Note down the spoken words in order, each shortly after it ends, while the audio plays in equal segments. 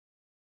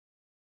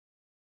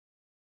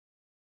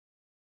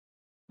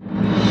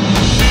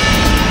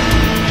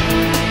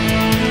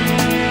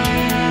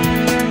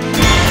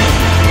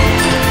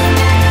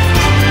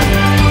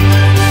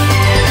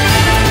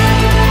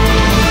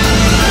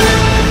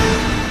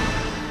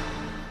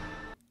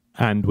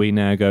And we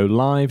now go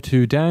live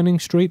to Downing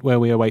Street, where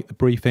we await the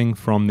briefing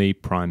from the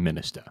Prime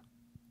Minister.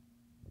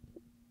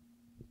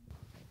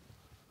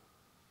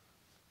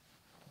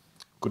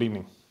 Good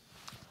evening.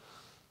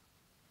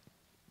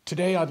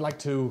 Today I'd like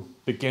to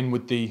begin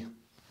with the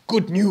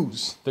good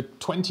news that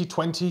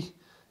 2020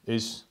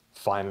 is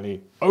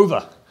finally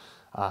over.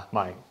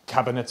 My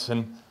cabinet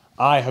and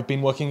I have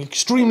been working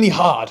extremely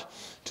hard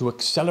to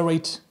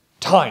accelerate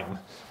time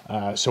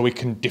so we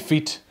can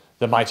defeat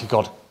the mighty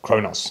god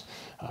Kronos.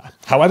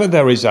 However,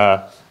 there is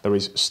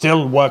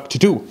still work to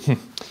do.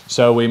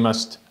 So we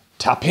must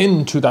tap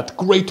into that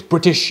great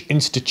British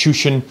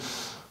institution,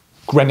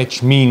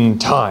 Greenwich Mean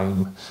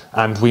Time,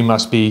 and we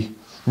must be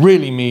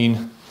really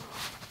mean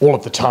all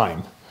of the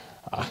time.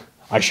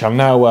 I shall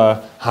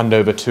now hand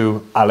over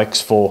to Alex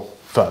for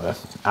further.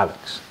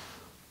 Alex.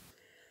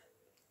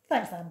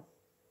 Thanks, Sam.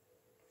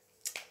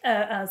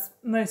 As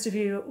most of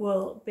you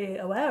will be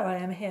aware, I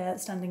am here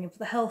standing in for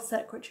the Health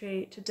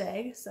Secretary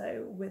today,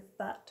 so with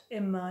that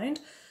in mind,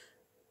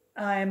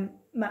 I'm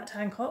Matt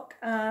Hancock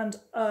and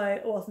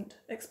I wasn't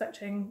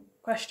expecting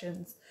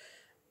questions.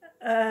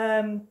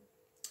 I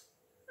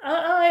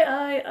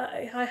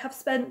have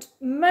spent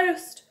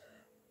most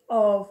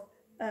of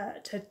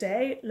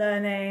today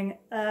learning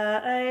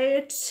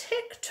a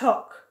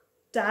TikTok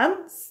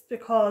dance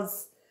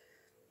because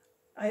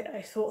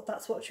I thought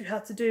that's what you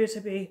had to do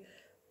to be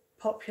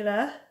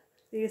popular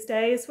these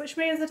days, which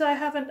means that I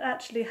haven't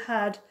actually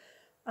had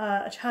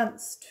a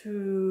chance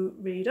to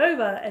read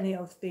over any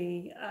of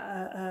the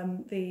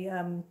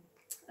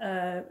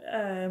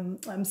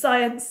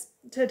science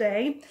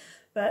today,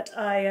 but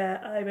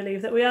I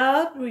believe that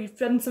we've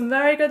done some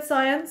very good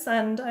science,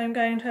 and I'm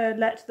going to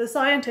let the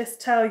scientists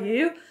tell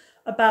you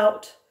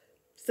about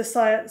the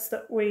science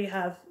that we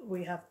have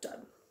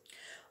done.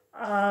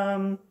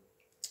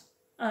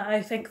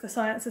 I think the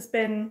science has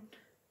been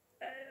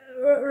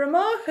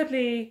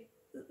remarkably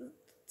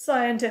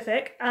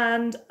scientific,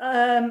 and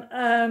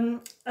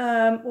well,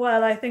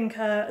 I think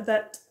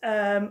that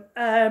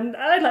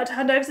I'd like to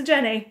hand over to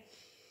Jenny.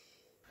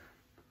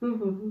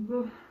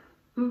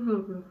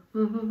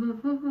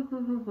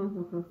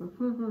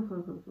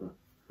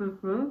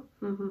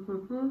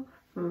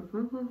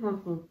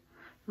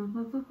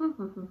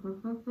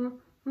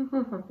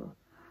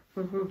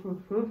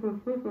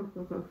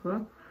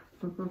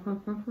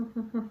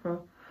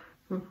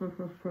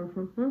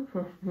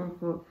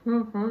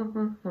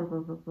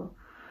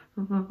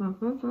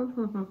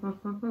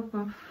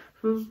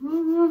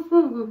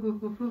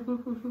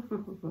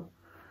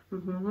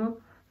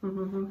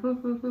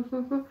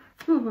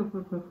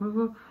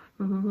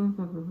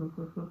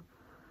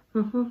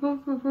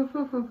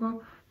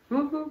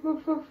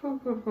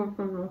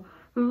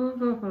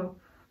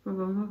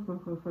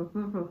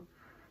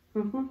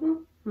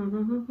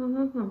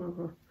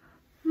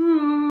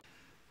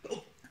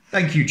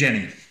 Thank you,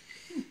 Jenny.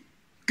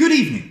 Good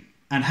evening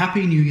and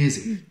Happy New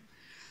Year's Eve.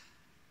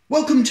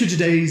 Welcome to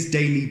today's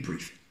daily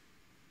briefing.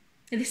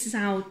 This is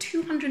our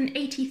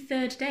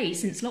 283rd day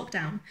since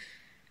lockdown,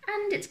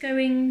 and it's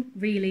going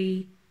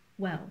really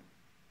well.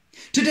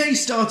 Today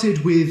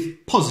started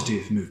with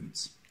positive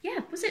movements. Yeah,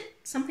 was it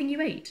something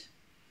you ate?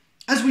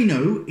 As we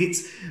know,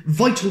 it's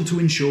vital to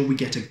ensure we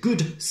get a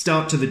good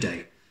start to the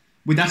day.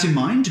 With that in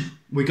mind,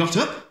 we got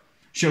up,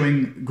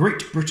 showing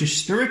great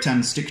British spirit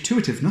and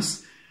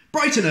stick-to-itiveness,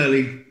 bright and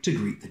early to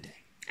greet the day.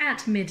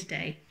 At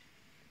midday.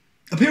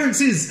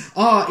 Appearances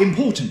are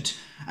important,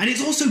 and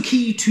it's also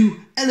key to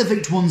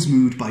elevate one's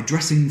mood by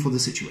dressing for the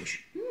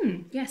situation.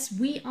 Yes,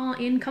 we are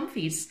in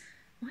comfies.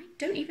 I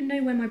don't even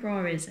know where my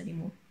bra is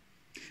anymore.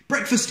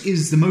 Breakfast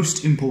is the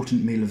most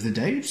important meal of the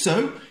day,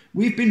 so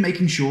we've been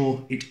making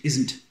sure it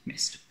isn't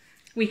missed.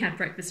 We had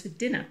breakfast for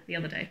dinner the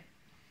other day.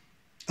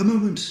 A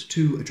moment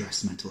to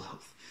address mental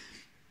health.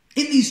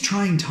 In these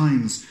trying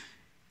times,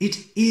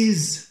 it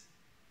is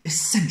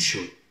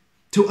essential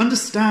to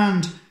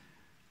understand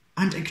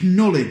and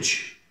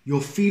acknowledge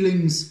your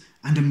feelings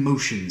and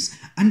emotions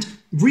and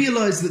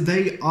realise that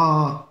they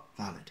are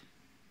valid.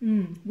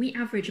 We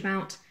average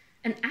about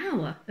an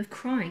hour of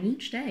crying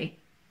each day.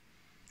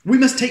 We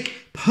must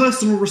take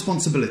personal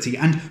responsibility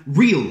and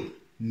real,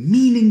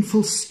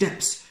 meaningful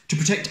steps to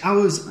protect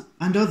ours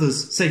and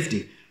others'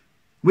 safety.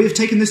 We have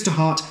taken this to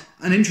heart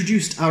and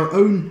introduced our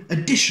own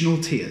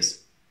additional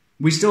tiers.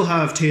 We still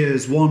have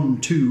tiers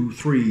 1, 2,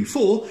 3,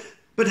 4,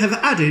 but have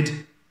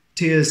added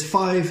tiers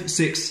 5,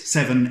 6,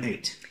 7,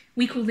 8.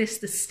 We call this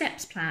the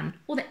STEPS plan,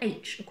 or the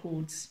H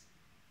Accords.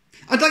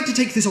 I'd like to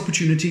take this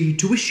opportunity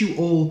to wish you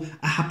all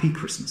a happy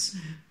Christmas.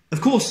 Of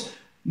course,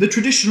 the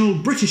traditional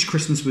British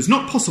Christmas was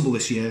not possible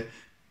this year,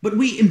 but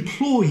we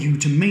implore you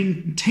to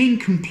maintain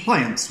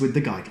compliance with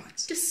the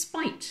guidelines.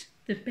 Despite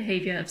the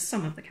behaviour of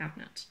some of the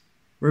cabinet.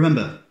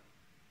 Remember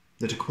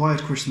that a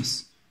quiet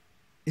Christmas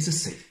is a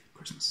safe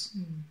Christmas.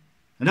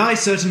 And I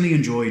certainly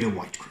enjoyed a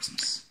white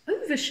Christmas.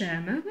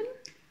 Overshare, Mervyn.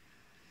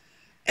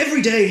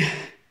 Every day,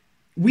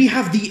 we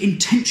have the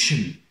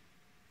intention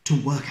to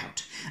work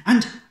out.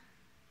 And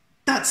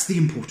that's the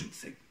important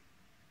thing.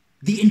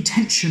 The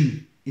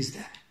intention is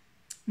there.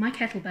 My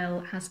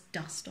kettlebell has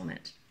dust on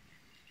it.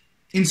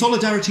 In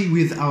solidarity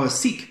with our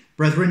Sikh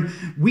brethren,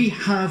 we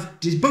have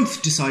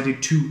both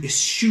decided to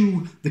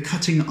eschew the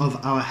cutting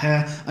of our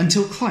hair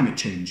until climate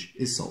change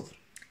is solved.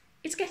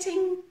 It's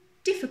getting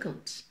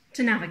difficult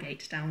to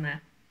navigate down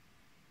there.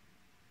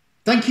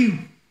 Thank you.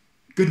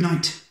 Good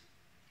night.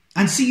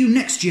 And see you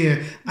next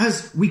year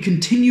as we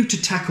continue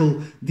to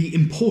tackle the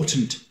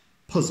important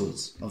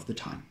puzzles of the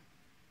time.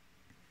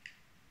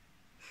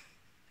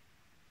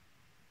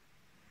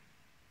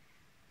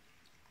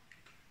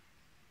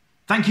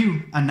 Thank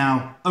you, and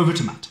now over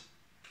to Matt.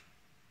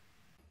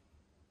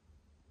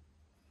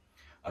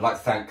 I'd like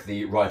to thank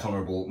the Right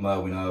Honourable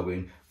Merwin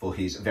Irwin for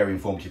his very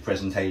informative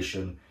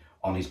presentation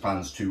on his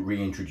plans to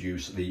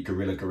reintroduce the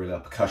Gorilla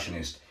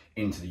percussionist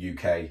into the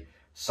UK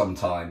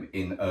sometime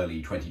in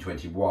early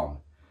 2021.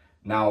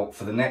 Now,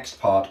 for the next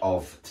part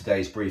of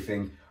today's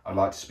briefing, I'd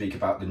like to speak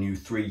about the new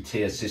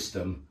 3-tier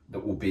system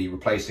that will be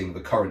replacing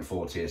the current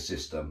 4-tier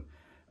system.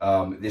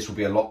 This will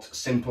be a lot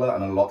simpler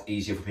and a lot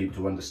easier for people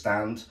to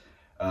understand.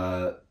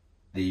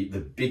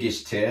 The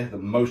biggest tier that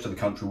most of the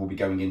country will be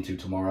going into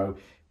tomorrow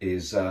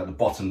is the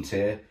bottom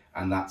tier,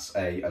 and that's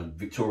a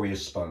Victoria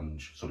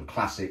sponge, sort of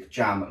classic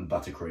jam and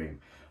buttercream.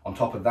 On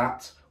top of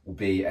that will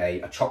be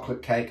a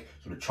chocolate cake,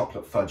 sort of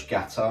chocolate fudge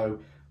gâteau,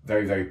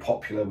 very, very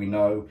popular, we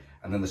know.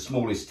 And then the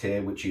smallest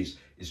tier, which is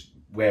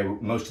where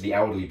most of the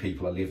elderly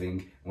people are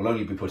living, will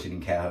only be put in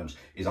care homes,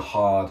 is a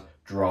hard,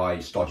 dry,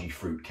 stodgy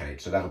fruit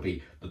cake. So that'll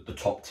be the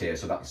top tier.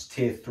 So that's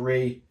tier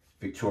 3,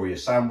 Victoria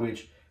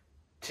sandwich,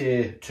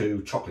 tier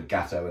 2, chocolate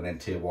gâteau, and then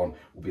tier 1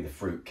 will be the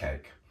fruit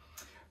cake.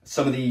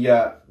 Some of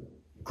the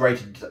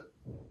great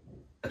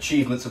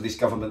achievements of this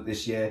government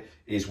this year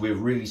is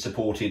we've really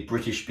supported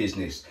British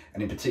business,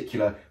 and in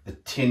particular the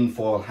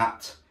tinfoil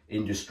hat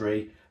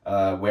industry,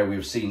 where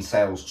we've seen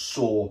sales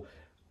soar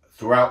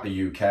throughout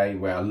the UK,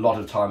 where a lot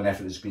of time and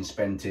effort has been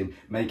spent in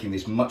making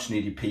this much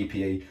needed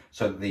PPE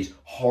so that these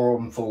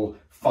harmful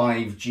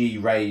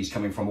 5G rays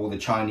coming from all the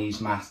Chinese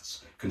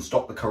masts can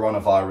stop the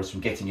coronavirus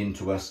from getting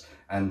into us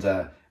and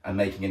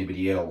making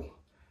anybody ill.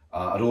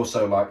 I'd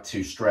also like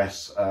to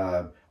stress,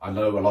 I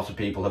know a lot of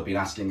people have been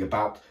asking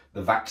about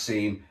the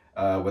vaccine,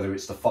 whether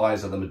it's the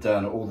Pfizer, the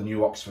Moderna, or the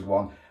new Oxford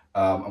one.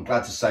 I'm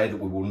glad to say that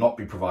we will not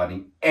be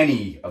providing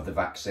any of the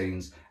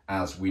vaccines,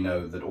 as we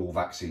know that all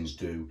vaccines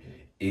do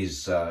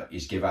is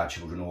give our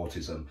children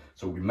autism.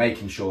 So we'll be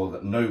making sure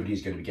that nobody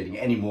is going to be getting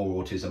any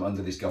more autism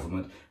under this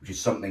government, which is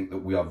something that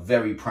we are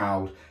very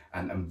proud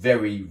and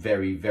very,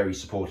 very, very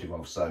supportive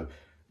of. So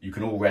you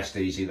can all rest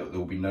easy that there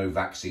will be no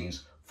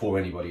vaccines for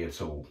anybody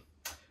at all.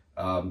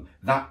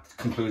 That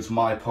concludes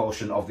my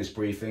portion of this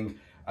briefing,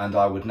 and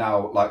I would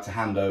now like to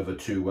hand over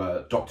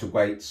to Dr.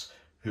 Waits,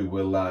 who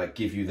will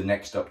give you the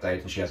next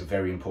update, and she has a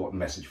very important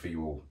message for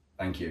you all.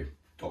 Thank you.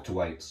 Dr.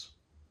 Waits.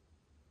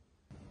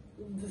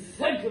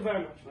 Thank you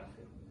very much,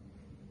 Matthew.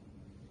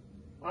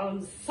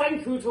 And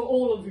thank you to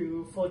all of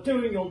you for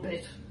doing your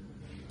bit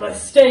by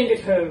staying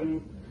at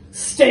home,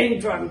 staying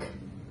drunk,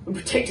 and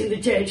protecting the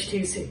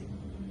JHTC.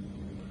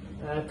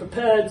 I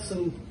prepared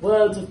some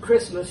words of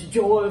Christmas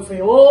joy for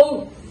you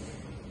all.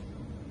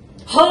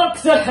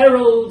 Hark the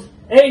herald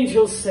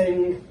angels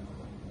sing,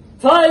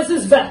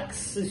 Pfizer's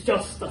vax is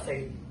just the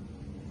thing.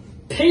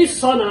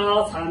 Peace on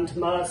earth and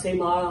mercy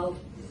mild,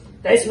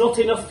 there's not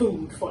enough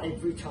food for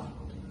every child.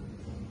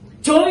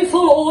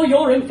 Joyful all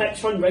your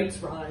infection rates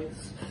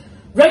rise,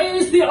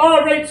 raise the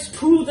R rates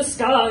to the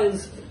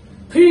skies,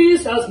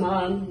 pleased as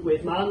man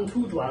with man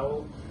to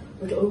dwell,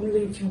 but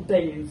only if you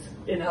bathe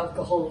in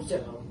alcohol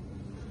gel.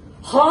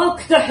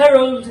 Hark the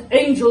herald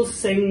angels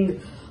sing,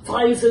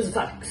 Pfizer's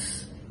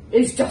vax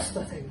is just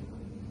the thing.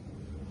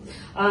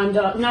 And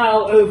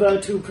now over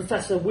to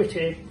Professor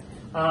Whitty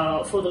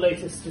for the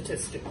latest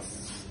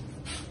statistics.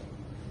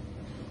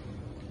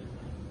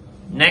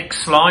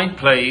 Next slide,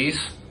 please.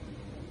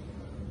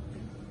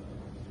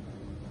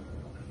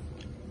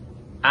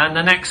 And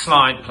the next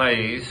slide,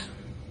 please.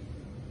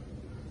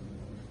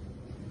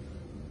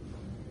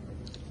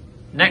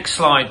 Next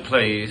slide,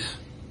 please.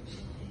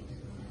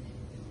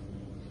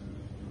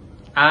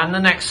 And the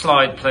next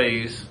slide,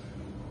 please.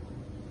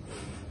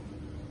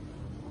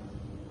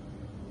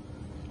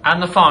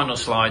 And the final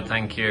slide,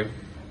 thank you.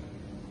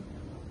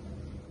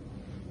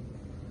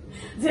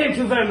 Thank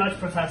you very much,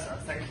 Professor.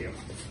 Thank you.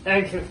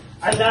 Thank you.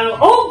 And now,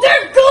 oh,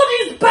 dear God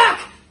is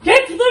back!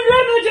 Get the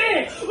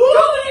remedy!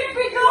 Don't it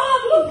be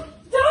gone!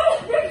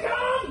 Don't it be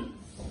gone!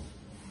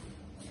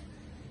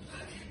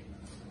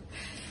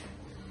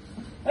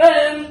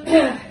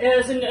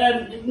 Yes,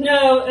 and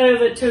now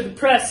over to the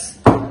press.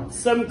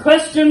 Some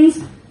questions.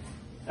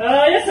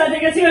 Yes, I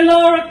think I see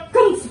Laura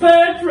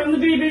Kunzberg from the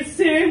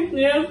BBC.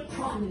 Yeah.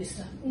 Prime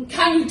Minister,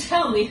 can you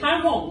tell me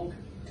how long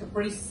to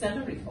brace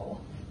celery for?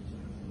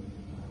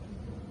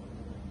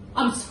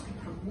 I'm sorry,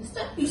 Prime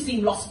Minister, you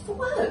seem lost for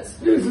words.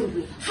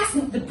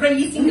 Hasn't the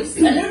braising of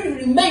celery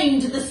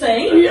remained the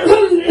same?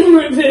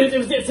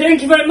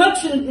 Thank you very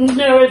much, and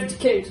now over to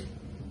Kate.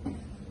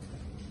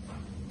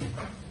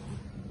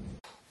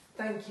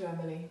 Thank you,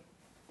 Emily.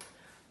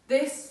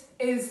 This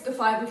is the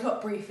 5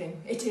 o'clock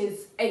briefing. It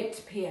is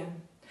 8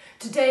 p.m.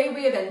 Today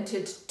we have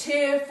entered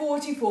Tier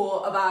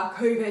 44 of our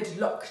COVID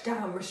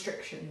lockdown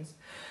restrictions.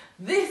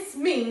 This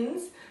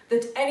means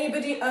that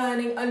anybody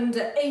earning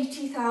under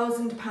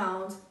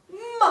 £80,000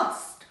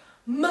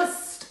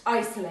 must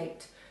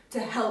isolate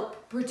to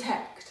help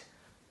protect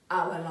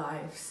our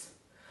lives.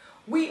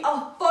 We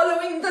are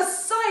following the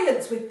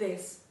science with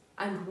this,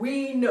 and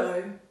we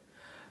know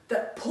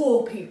that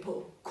poor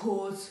people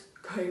cause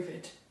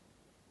COVID.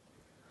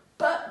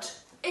 But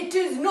it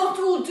is not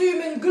all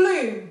doom and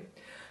gloom.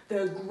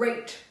 The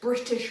great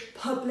British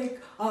public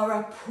are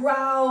a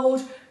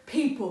proud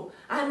people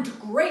and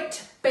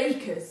great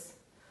bakers.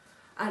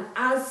 And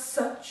as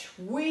such,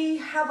 we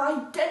have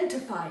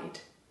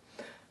identified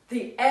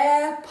the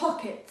air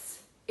pockets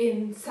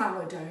in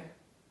sourdough.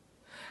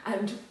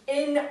 And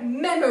in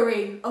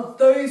memory of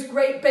those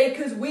great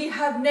bakers, we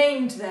have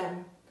named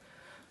them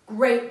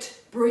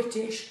Great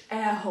British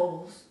Air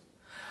Holes.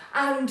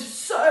 And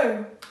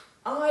so,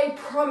 I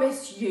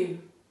promise you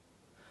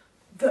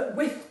that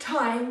with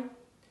time,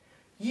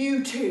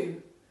 you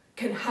too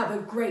can have a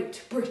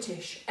Great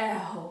British Air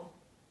Hole.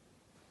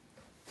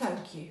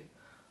 Thank you.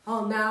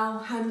 I'll now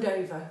hand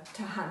over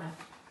to Hannah.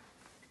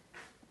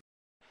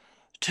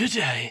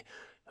 Today,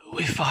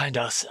 we find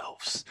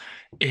ourselves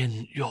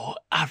in your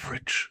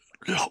average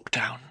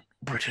lockdown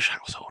British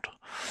household,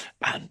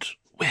 and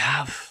we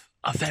have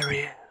a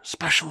very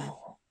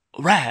special,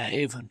 rare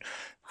even,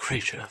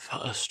 creature for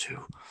us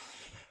to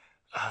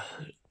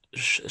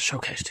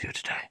showcase to you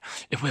today.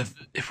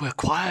 If we're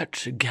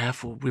quiet and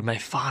careful, we may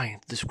find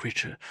this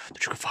creature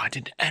that you can find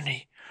in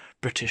any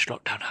British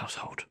lockdown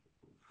household.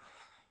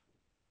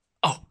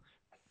 Oh,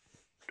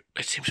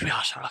 it seems we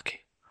are so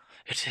lucky.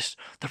 It is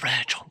the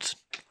rare Johnson.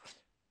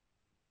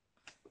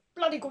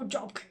 Bloody good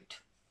job, Kate.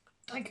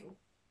 Thank you.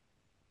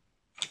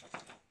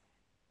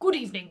 Good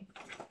evening.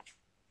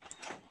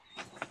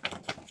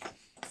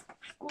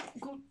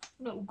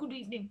 Good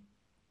evening.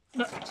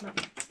 No.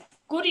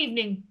 Good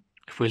evening.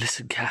 If we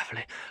listen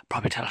carefully,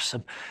 probably tell us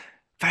some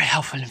very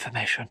helpful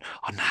information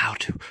on how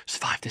to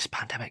survive this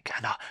pandemic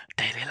and our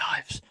daily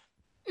lives.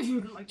 If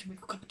you'd like to make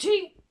a cup of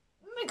tea,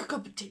 make a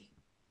cup of tea.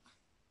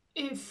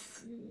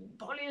 If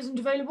Polly isn't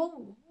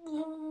available,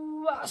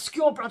 ask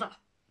your brother.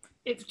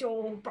 If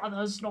your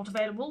brother's not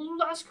available,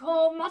 ask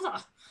your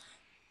mother.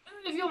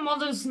 If your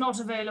mother's not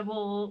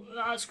available,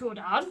 ask your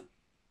dad.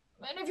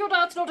 And if your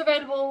dad's not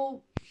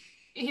available,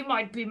 he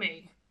might be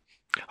me.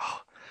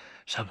 Oh,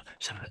 some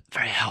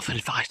very helpful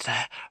advice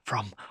there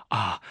from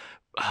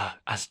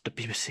as the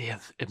BBC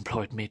have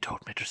told me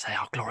to say,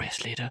 our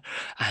glorious leader,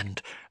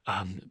 and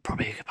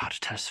probably about to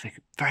tell us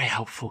something very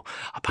helpful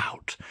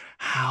about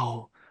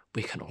how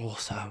we can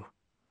also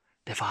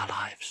live our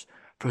lives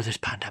through this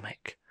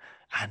pandemic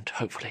and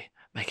hopefully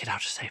make it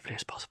out as safely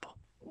as possible.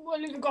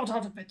 Well, you got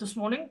out of bed this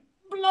morning.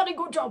 Bloody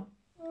good job.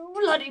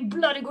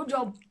 Bloody good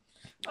job.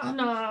 And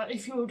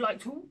if you would like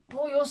to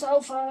pour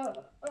yourself a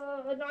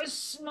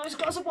nice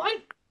glass of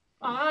wine.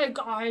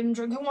 I'm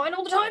drinking wine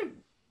all the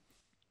time.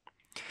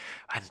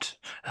 And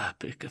a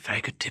very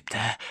good tip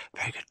there.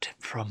 Very good tip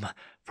from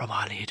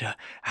our leader.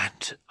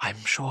 And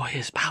I'm sure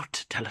he's about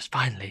to tell us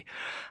finally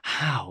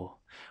how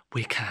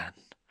we can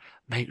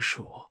make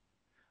sure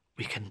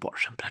we can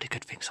watch some bloody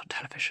good things on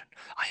television.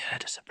 I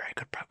heard some very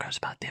good programs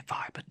about the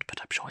environment,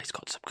 but I'm sure he's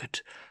got some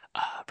good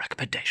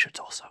recommendations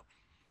also.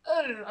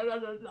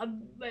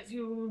 If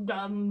you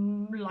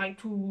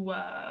like to,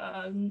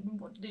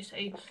 what do they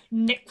say,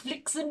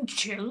 Netflix and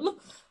chill,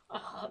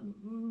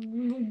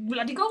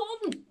 bloody go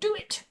on, do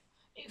it.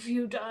 If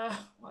you'd,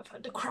 I've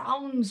heard The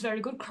Crown's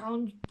very good.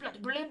 Crown's bloody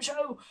brilliant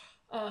show.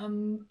 I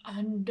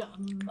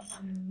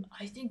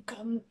think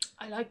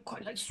I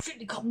quite like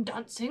Strictly Come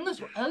Dancing as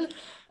well.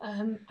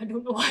 I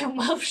don't know why I'm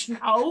Welsh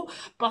now,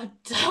 but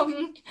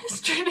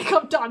Strictly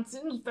Come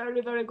Dancing is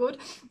very, very good.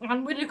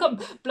 And Winnie Come,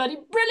 bloody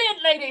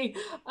brilliant lady.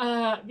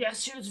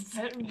 Yes, she was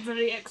very,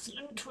 very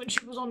excellent when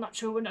she was on that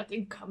show, and I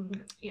think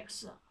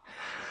yes.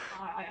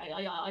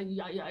 I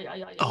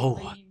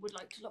would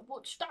like to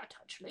watch that,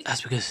 actually.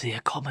 That's because a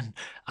common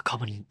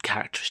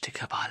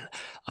characteristic of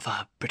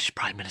our British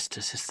Prime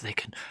Ministers is that they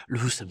can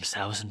lose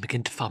themselves and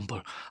begin to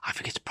fumble. I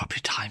think it's probably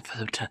time for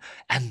them to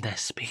end their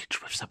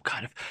speech with some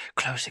kind of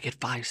closing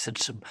advice and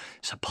some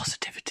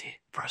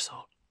positivity for us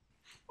all.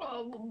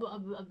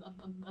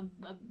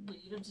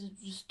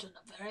 You've just done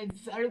a very,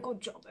 very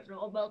good job,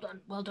 everyone. Well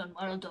done.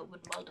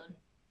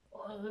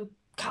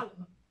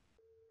 Callum.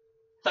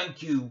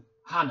 Thank you,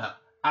 Hannah.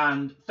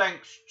 And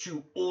thanks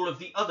to all of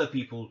the other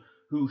people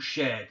who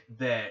shared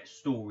their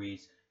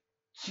stories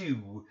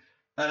too.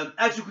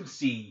 As you can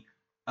see,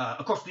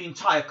 across the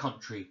entire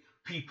country,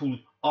 people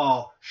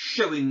are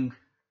showing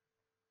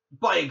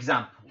by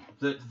example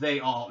that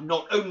they are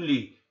not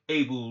only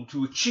able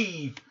to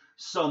achieve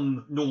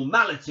some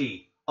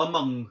normality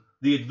among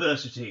the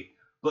adversity,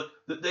 but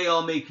that they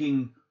are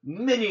making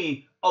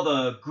many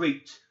other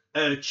great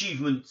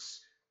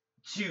achievements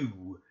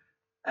too.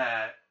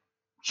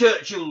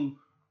 Churchill,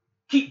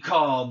 keep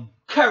calm,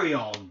 carry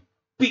on,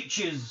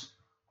 Beaches,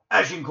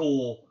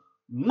 Agincourt,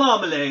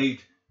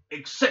 Marmalade,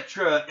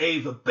 etc. A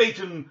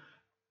verbatim.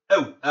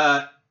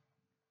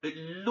 it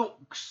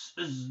looks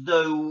as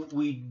though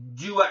we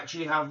do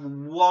actually have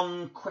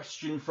one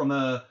question from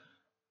a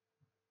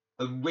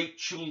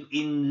Rachel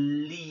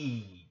in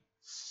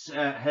Leeds.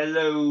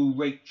 Hello,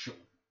 Rachel.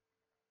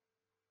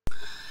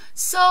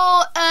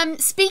 So,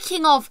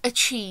 speaking of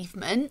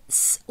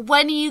achievements,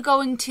 when are you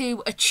going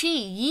to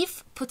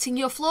achieve putting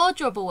your floor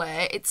job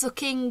away? It's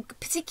looking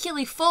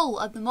particularly full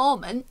at the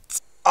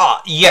moment.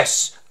 Ah,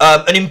 yes.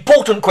 An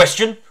important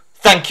question.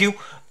 Thank you.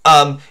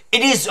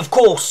 It is, of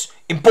course,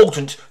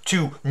 important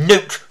to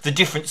note the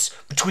difference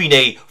between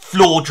a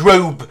floor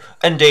drobe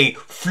and a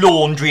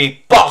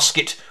laundry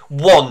basket.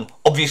 One,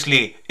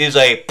 obviously, is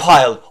a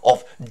pile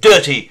of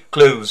dirty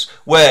clothes,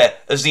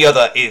 whereas the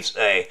other is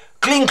a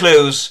clean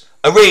clothes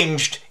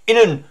arranged in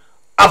an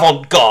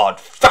avant-garde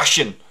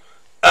fashion.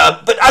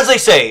 But as they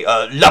say,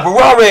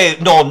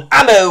 laborare non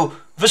amo,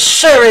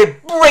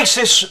 viscere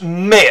bracis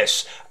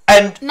meus.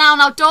 And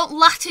now, don't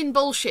Latin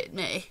bullshit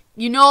me.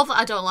 You know that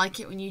I don't like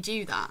it when you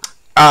do that.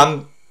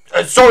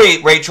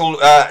 Sorry, Rachel.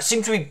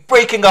 Seems to be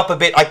breaking up a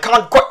bit. I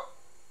can't quite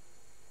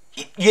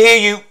hear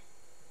you.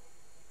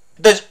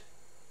 There's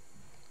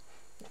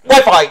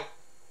Wi-Fi.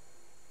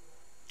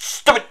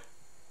 Stop it.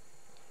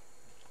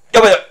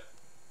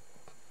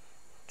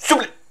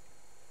 Stop it.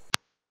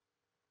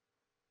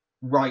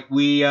 Right,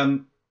 we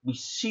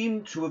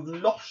seem to have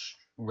lost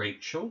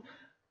Rachel.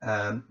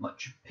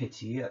 Much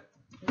pity.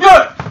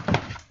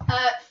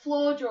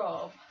 Floor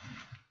job.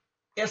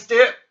 Yes,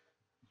 dear.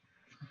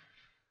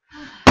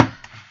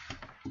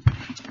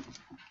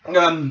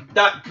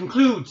 That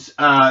concludes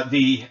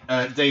the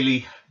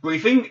daily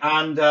briefing,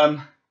 and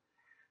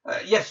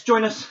yes,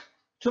 join us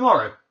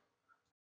tomorrow.